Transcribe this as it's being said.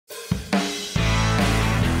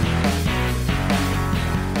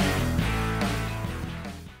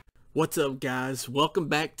What's up, guys? Welcome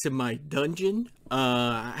back to my dungeon.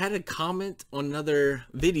 I had a comment on another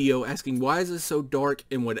video asking why is it so dark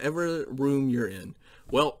in whatever room you're in.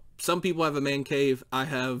 Well, some people have a man cave. I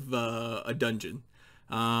have a dungeon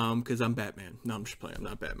because I'm Batman. No, I'm just playing. I'm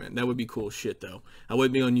not Batman. That would be cool shit though. I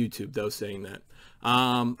wouldn't be on YouTube though saying that.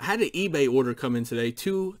 I had an eBay order come in today,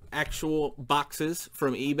 2 actual boxes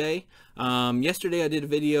from eBay. Yesterday I did a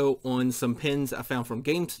video on some pins I found from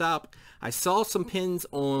GameStop. I saw some pins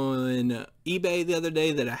on eBay the other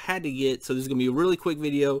day that I had to get, so this is going to be a really quick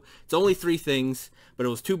video. It's only 3 things, but it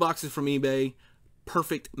was 2 boxes from eBay.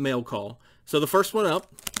 Perfect mail call. So the first one up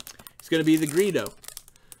is going to be the Greedo.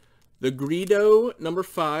 The Greedo number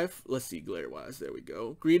 5. Let's see, glare-wise. There we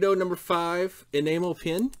go. Greedo number 5 enamel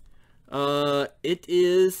pin. It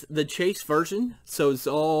is the Chase version, so it's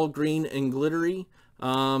all green and glittery.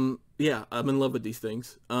 Yeah, I'm in love with these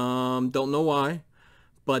things. Don't know why,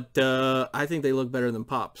 but I think they look better than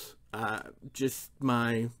Pops. Just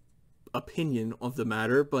my opinion of the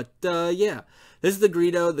matter. But yeah, this is the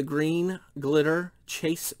Greedo, the green glitter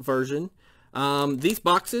Chase version. These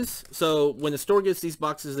boxes, so when the store gets these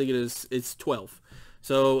boxes, they get it's 12.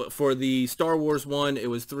 So for the Star Wars one, it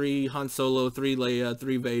was 3 Han Solo, 3 Leia,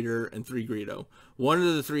 3 Vader, and 3 Greedo. One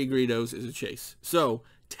of the 3 Greedos is a Chase. So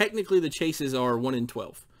technically the Chases are 1 in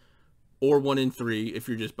 12. Or 1 in 3 if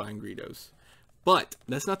you're just buying Greedos. But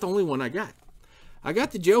that's not the only one I got. I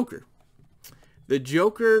got the Joker. The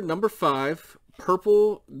Joker number 5.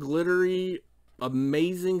 Purple, glittery,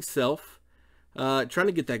 amazing self. Trying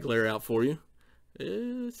to get that glare out for you.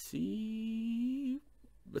 Let's see.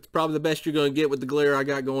 That's probably the best you're going to get with the glare I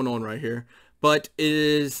got going on right here. But it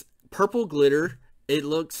is purple glitter. It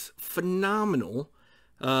looks phenomenal.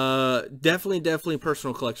 Definitely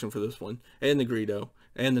personal collection for this one. And the Greedo.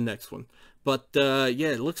 And the next one. But yeah,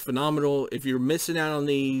 it looks phenomenal. If you're missing out on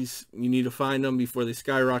these, you need to find them before they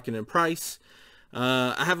skyrocket in price.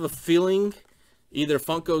 I have a feeling either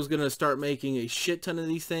Funko is going to start making a shit ton of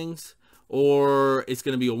these things, or it's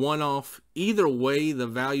going to be a one-off. Either way, the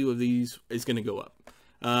value of these is going to go up.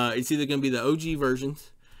 It's either going to be the OG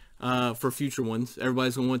versions for future ones.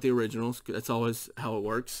 Everybody's going to want the originals. That's always how it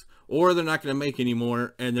works. Or they're not going to make any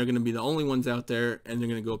more, and they're going to be the only ones out there, and they're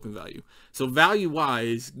going to go up in value. So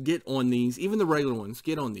value-wise, get on these. Even the regular ones,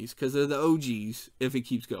 get on these, because they're the OGs if it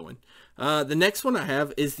keeps going. The next one I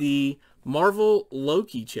have is the Marvel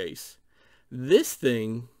Loki Chase. This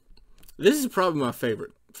thing, this is probably my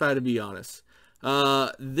favorite, if I had to be honest.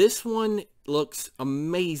 This one looks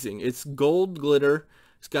amazing. It's gold glitter.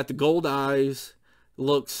 It's got the gold eyes.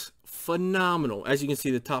 Looks phenomenal. As you can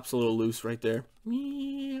see, the top's a little loose right there.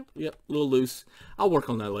 Yep, a little loose. I'll work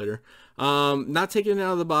on that later. Not taking it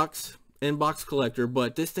out of the box, in-box collector,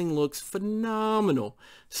 but this thing looks phenomenal.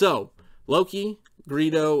 So, Loki,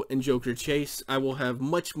 Greedo, and Joker Chase. I will have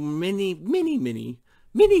many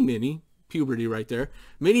puberty right there.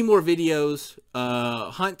 Many more videos,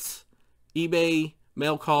 hunts, eBay,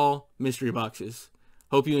 mail call, mystery boxes.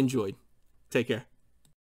 Hope you enjoyed. Take care.